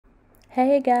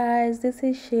Hey guys, this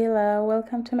is Sheila.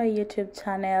 Welcome to my YouTube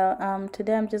channel.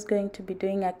 Today I'm just going to be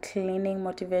doing a cleaning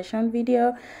motivation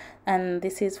video, and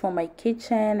this is for my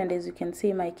kitchen. And as you can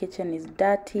see, my kitchen is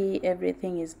dirty,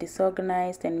 everything is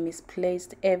disorganized and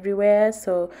misplaced everywhere.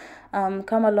 So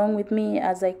come along with me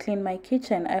as I clean my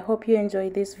kitchen. I hope you enjoy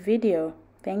this video.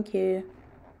 Thank you.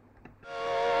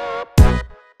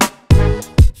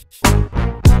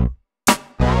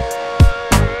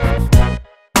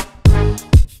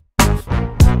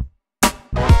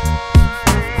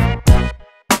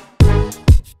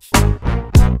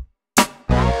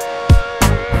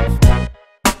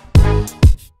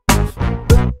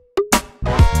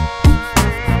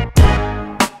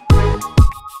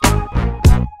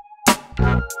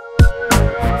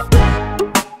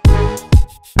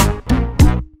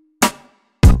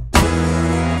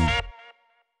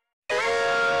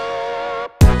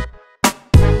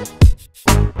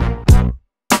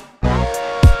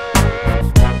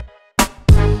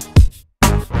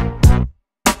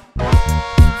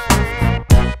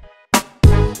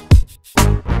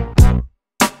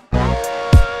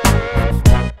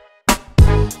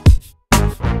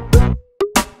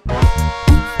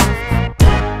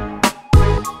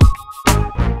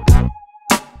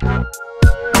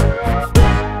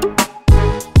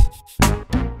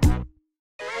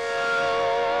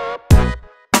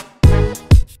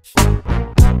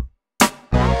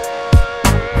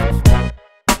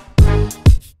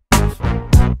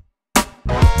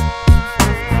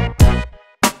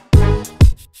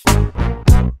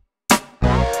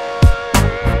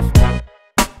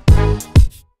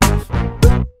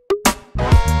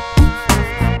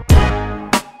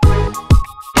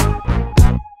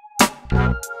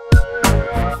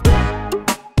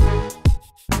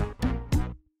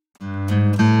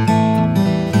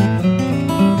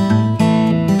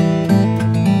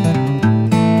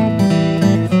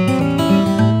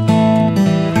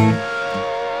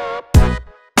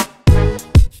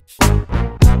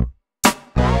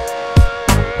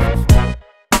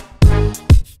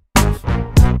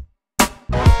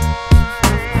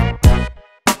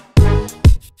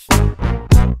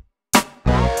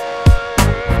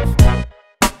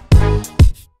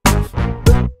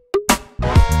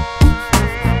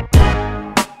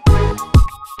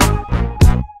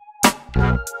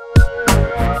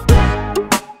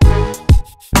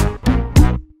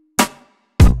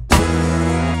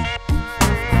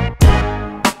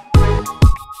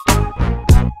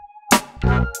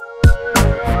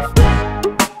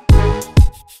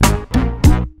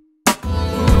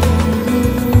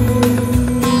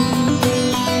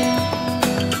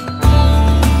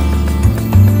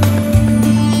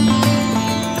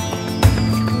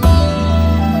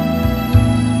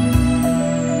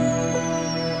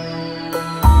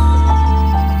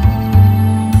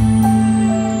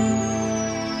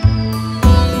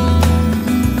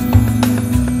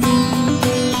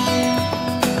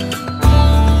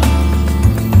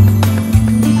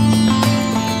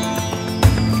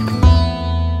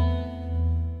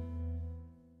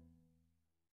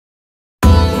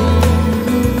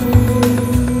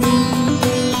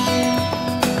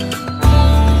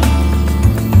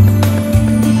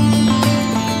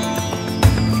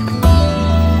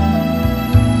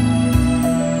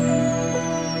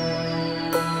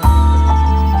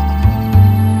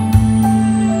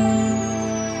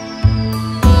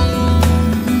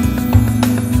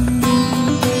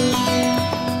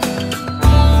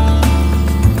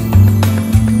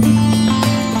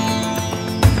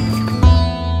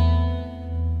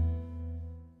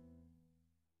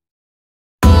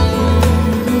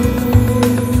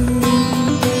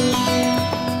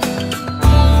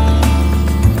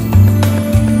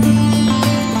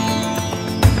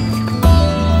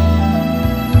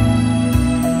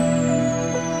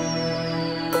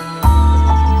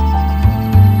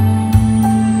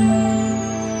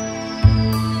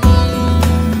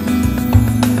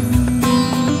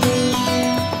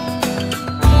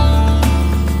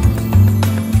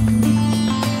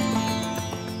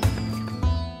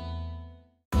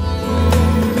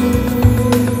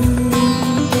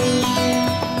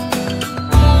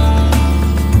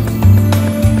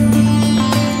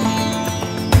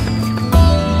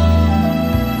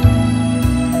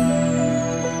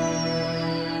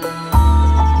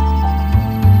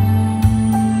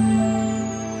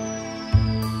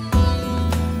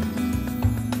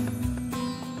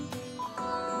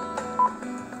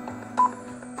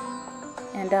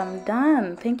 and I'm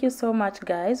done. Thank you so much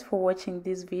guys for watching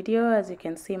this video. As you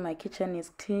can see, my kitchen is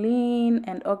clean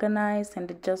and organized and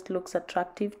it just looks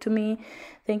attractive to me.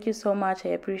 Thank you so much. I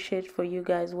appreciate for you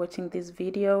guys watching this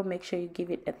video. Make sure you give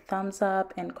it a thumbs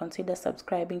up and consider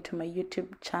subscribing to my YouTube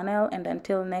channel, and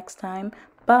until next time,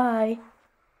 bye.